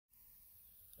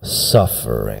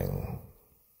Suffering.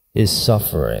 Is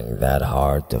suffering that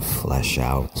hard to flesh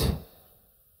out?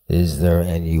 Is there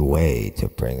any way to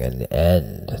bring an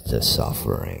end to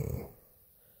suffering?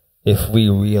 If we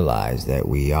realize that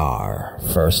we are,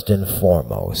 first and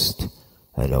foremost,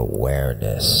 an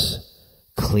awareness,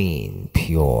 clean,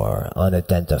 pure,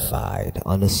 unidentified,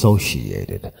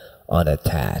 unassociated,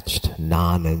 unattached,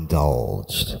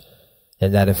 non-indulged,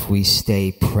 and that if we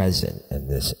stay present in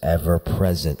this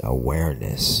ever-present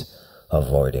awareness,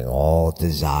 avoiding all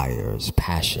desires,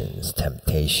 passions,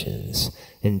 temptations,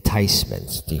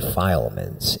 enticements,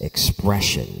 defilements,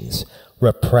 expressions,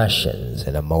 repressions,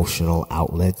 and emotional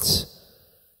outlets,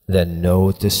 then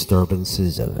no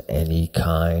disturbances of any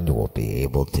kind will be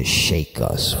able to shake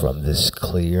us from this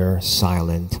clear,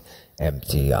 silent,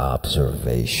 empty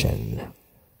observation.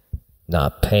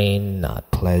 Not pain,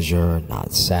 not pleasure,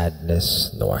 not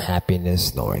sadness, nor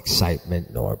happiness, nor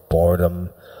excitement, nor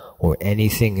boredom, or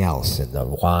anything else in the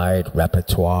wide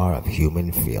repertoire of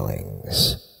human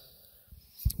feelings.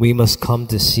 We must come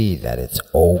to see that it's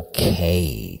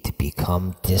okay to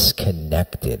become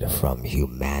disconnected from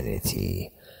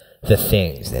humanity, the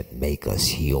things that make us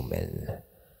human.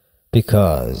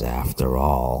 Because, after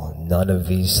all, none of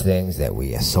these things that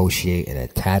we associate and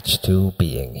attach to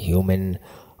being human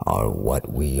are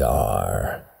what we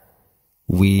are.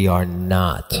 We are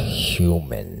not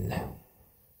human.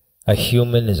 A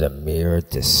human is a mere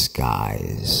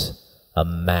disguise, a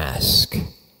mask,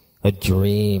 a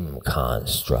dream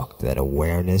construct that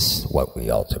awareness, what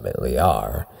we ultimately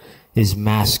are, is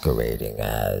masquerading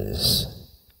as.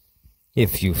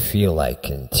 If you feel like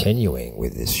continuing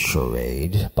with this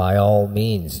charade, by all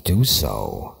means do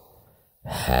so.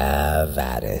 Have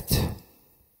at it.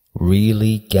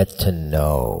 Really get to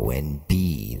know and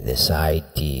be this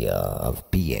idea of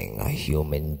being a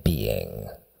human being.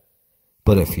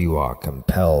 But if you are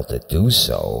compelled to do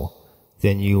so,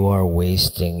 then you are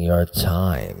wasting your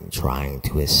time trying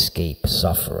to escape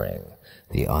suffering,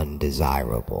 the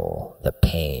undesirable, the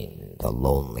pain, the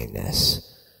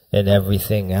loneliness, and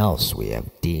everything else we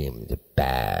have deemed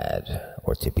bad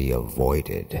or to be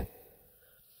avoided.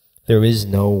 There is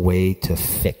no way to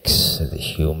fix the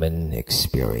human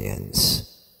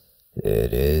experience.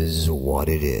 It is what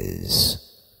it is.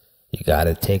 You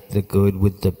gotta take the good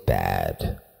with the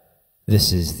bad.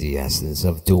 This is the essence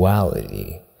of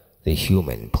duality, the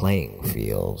human playing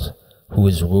field,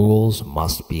 whose rules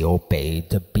must be obeyed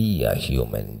to be a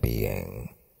human being.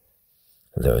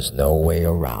 There's no way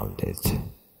around it.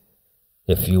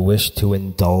 If you wish to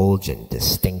indulge in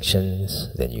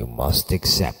distinctions, then you must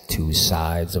accept two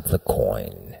sides of the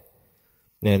coin.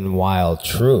 And while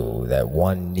true that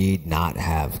one need not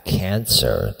have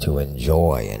cancer to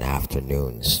enjoy an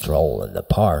afternoon stroll in the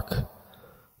park,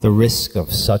 the risk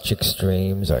of such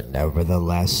extremes are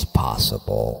nevertheless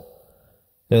possible.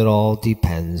 It all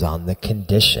depends on the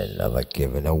condition of a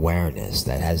given awareness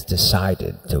that has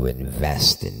decided to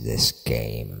invest in this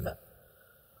game.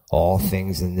 All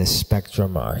things in this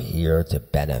spectrum are here to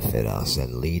benefit us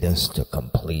and lead us to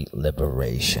complete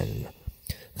liberation,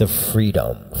 the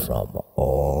freedom from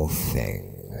all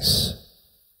things.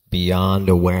 Beyond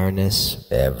awareness,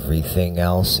 everything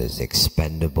else is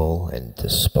expendable and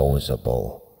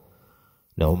disposable.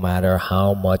 No matter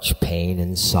how much pain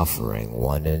and suffering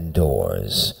one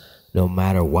endures, no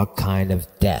matter what kind of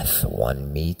death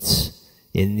one meets,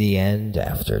 in the end,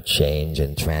 after change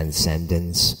and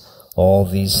transcendence, all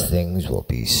these things will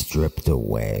be stripped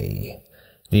away.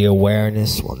 The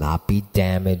awareness will not be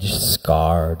damaged,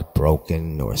 scarred,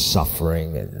 broken, or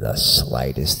suffering in the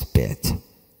slightest bit.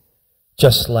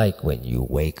 Just like when you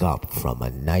wake up from a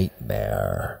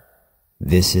nightmare.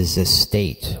 This is a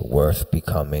state worth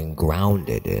becoming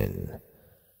grounded in.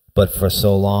 But for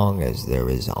so long as there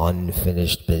is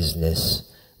unfinished business,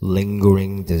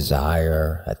 lingering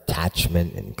desire,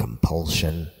 attachment, and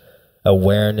compulsion,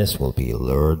 awareness will be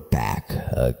lured back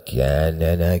again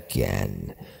and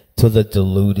again to the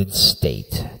deluded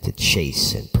state to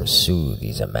chase and pursue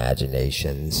these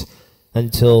imaginations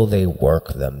until they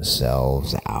work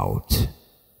themselves out.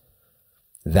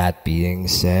 That being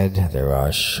said, there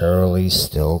are surely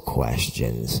still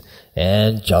questions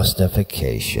and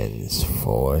justifications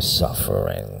for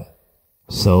suffering.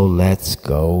 So let's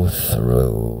go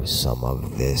through some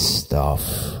of this stuff.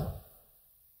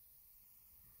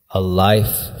 A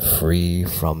life free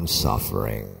from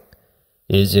suffering.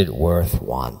 Is it worth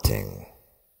wanting?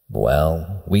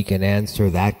 Well, we can answer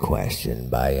that question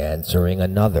by answering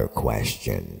another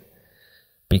question.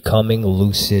 Becoming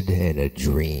lucid in a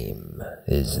dream,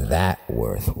 is that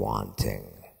worth wanting?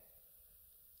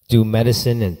 Do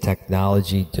medicine and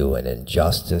technology do an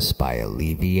injustice by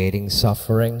alleviating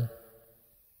suffering?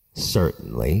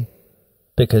 Certainly,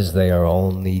 because they are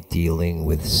only dealing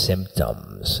with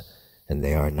symptoms and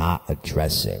they are not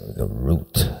addressing the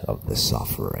root of the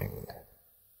suffering.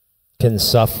 Can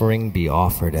suffering be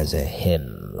offered as a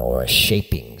hymn or a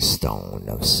shaping stone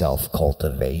of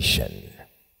self-cultivation?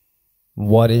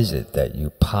 What is it that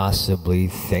you possibly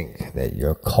think that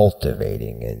you're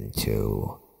cultivating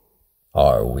into?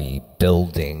 Are we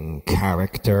building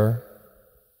character?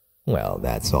 Well,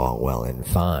 that's all well and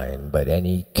fine, but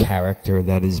any character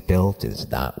that is built is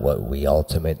not what we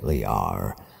ultimately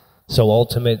are. So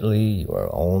ultimately, you are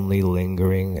only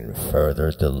lingering in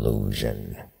further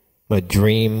delusion. A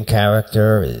dream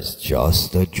character is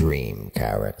just a dream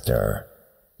character.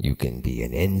 You can be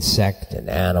an insect, an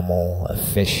animal, a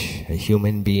fish, a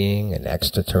human being, an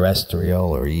extraterrestrial,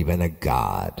 or even a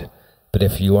god. But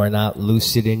if you are not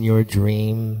lucid in your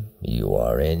dream, you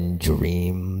are in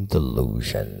dream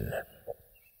delusion.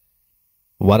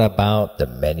 What about the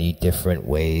many different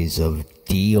ways of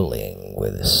dealing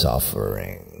with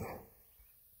suffering?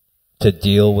 To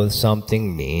deal with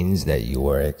something means that you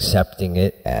are accepting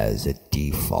it as a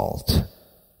default.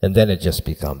 And then it just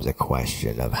becomes a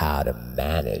question of how to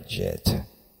manage it.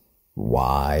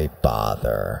 Why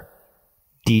bother?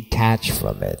 Detach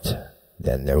from it.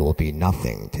 Then there will be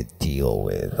nothing to deal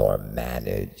with or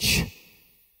manage.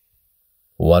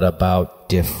 What about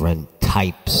different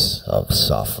types of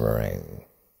suffering?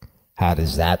 How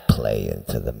does that play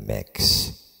into the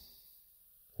mix?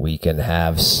 We can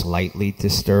have slightly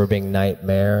disturbing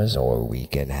nightmares, or we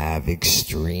can have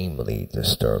extremely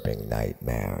disturbing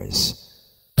nightmares.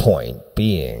 Point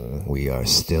being, we are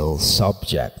still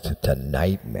subject to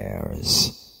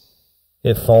nightmares.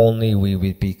 If only we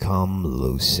would become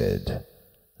lucid,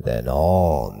 then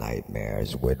all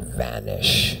nightmares would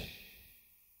vanish.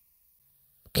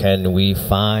 Can we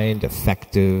find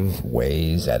effective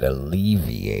ways at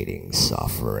alleviating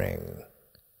suffering?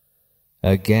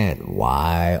 Again,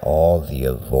 why all the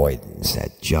avoidance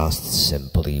at just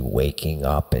simply waking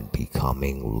up and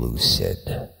becoming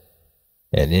lucid?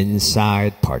 An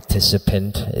inside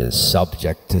participant is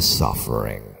subject to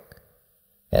suffering.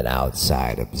 An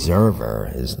outside observer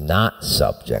is not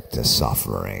subject to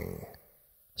suffering.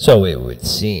 So it would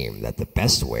seem that the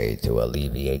best way to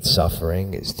alleviate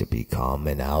suffering is to become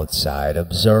an outside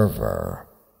observer.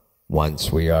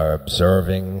 Once we are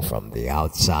observing from the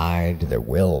outside, there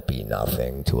will be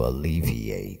nothing to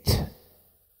alleviate.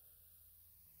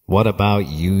 What about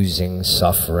using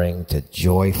suffering to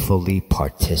joyfully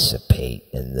participate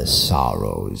in the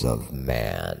sorrows of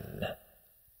man?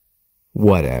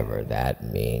 Whatever that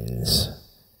means.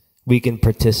 We can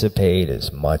participate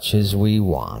as much as we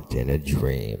want in a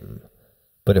dream,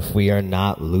 but if we are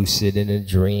not lucid in a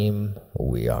dream,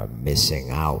 we are missing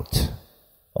out.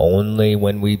 Only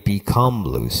when we become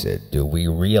lucid do we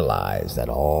realize that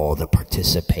all the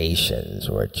participations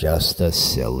were just a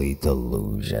silly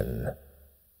delusion.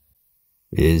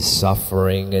 Is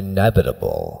suffering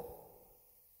inevitable?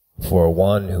 For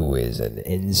one who is an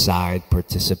inside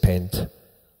participant,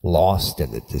 lost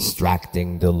in the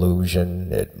distracting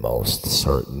delusion, it most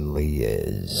certainly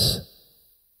is.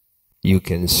 You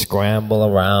can scramble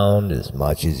around as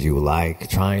much as you like,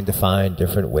 trying to find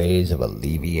different ways of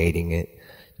alleviating it,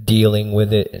 dealing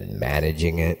with it and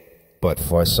managing it. But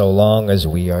for so long as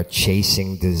we are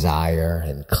chasing desire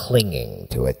and clinging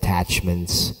to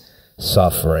attachments,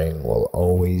 suffering will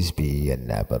always be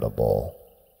inevitable.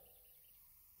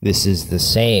 This is the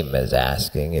same as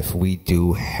asking if we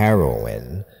do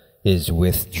heroin, is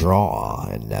withdrawal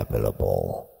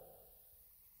inevitable?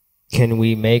 Can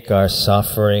we make our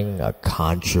suffering a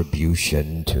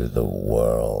contribution to the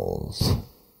world?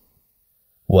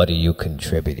 What are you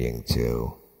contributing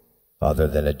to, other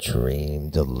than a dream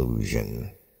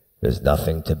delusion? There's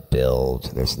nothing to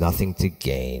build, there's nothing to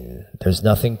gain, there's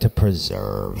nothing to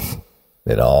preserve.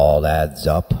 It all adds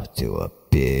up to a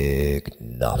big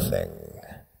nothing.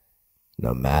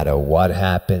 No matter what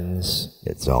happens,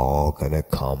 it's all gonna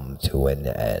come to an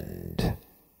end.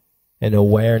 And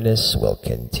awareness will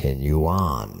continue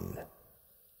on.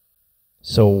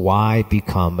 So why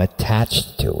become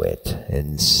attached to it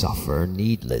and suffer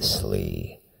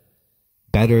needlessly?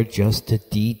 Better just to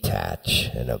detach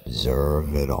and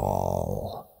observe it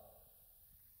all.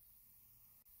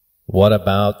 What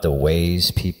about the ways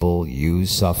people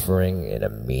use suffering in a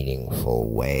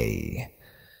meaningful way?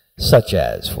 Such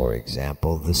as, for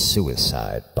example, the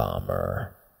suicide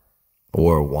bomber,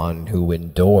 or one who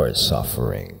endures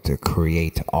suffering to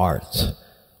create art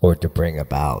or to bring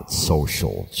about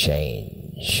social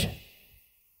change.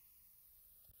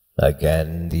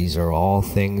 Again, these are all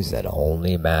things that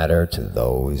only matter to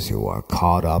those who are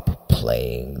caught up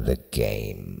playing the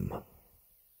game.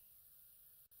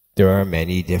 There are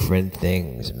many different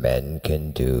things men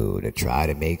can do to try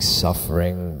to make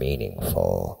suffering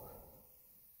meaningful.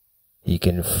 He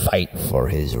can fight for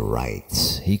his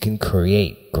rights. He can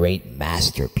create great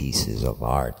masterpieces of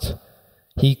art.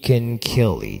 He can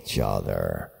kill each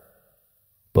other.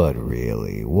 But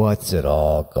really, what's it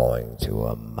all going to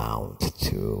amount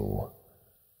to?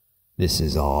 This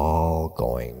is all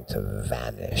going to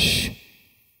vanish.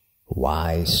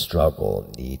 Why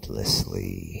struggle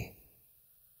needlessly?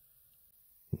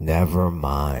 Never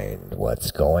mind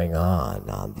what's going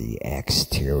on the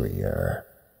exterior.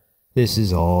 This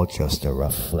is all just a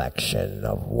reflection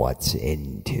of what's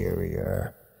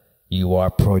interior. You are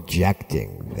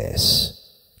projecting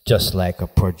this, just like a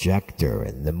projector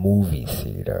in the movie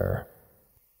theater.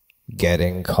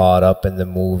 Getting caught up in the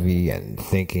movie and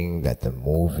thinking that the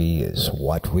movie is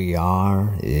what we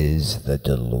are is the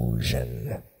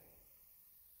delusion.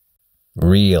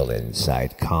 Real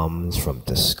insight comes from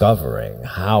discovering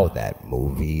how that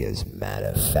movie is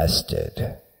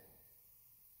manifested.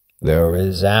 There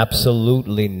is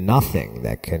absolutely nothing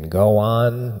that can go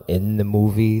on in the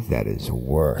movie that is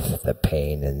worth the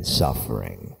pain and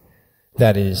suffering.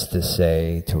 That is to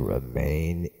say, to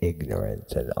remain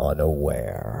ignorant and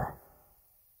unaware.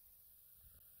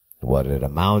 What it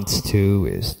amounts to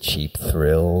is cheap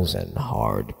thrills and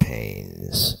hard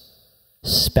pains,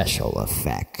 special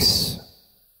effects,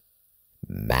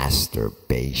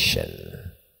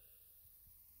 masturbation.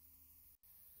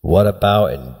 What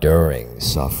about enduring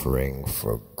suffering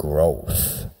for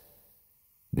growth?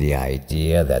 The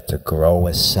idea that to grow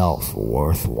a self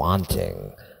worth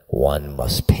wanting, one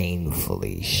must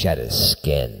painfully shed a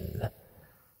skin,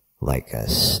 like a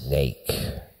snake.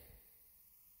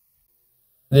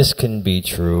 This can be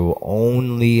true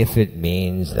only if it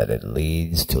means that it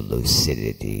leads to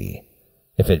lucidity.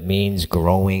 If it means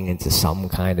growing into some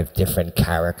kind of different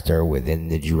character within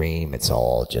the dream, it's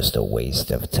all just a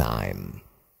waste of time.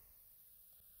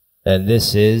 And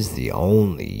this is the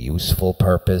only useful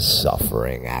purpose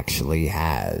suffering actually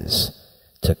has,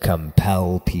 to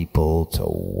compel people to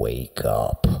wake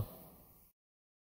up.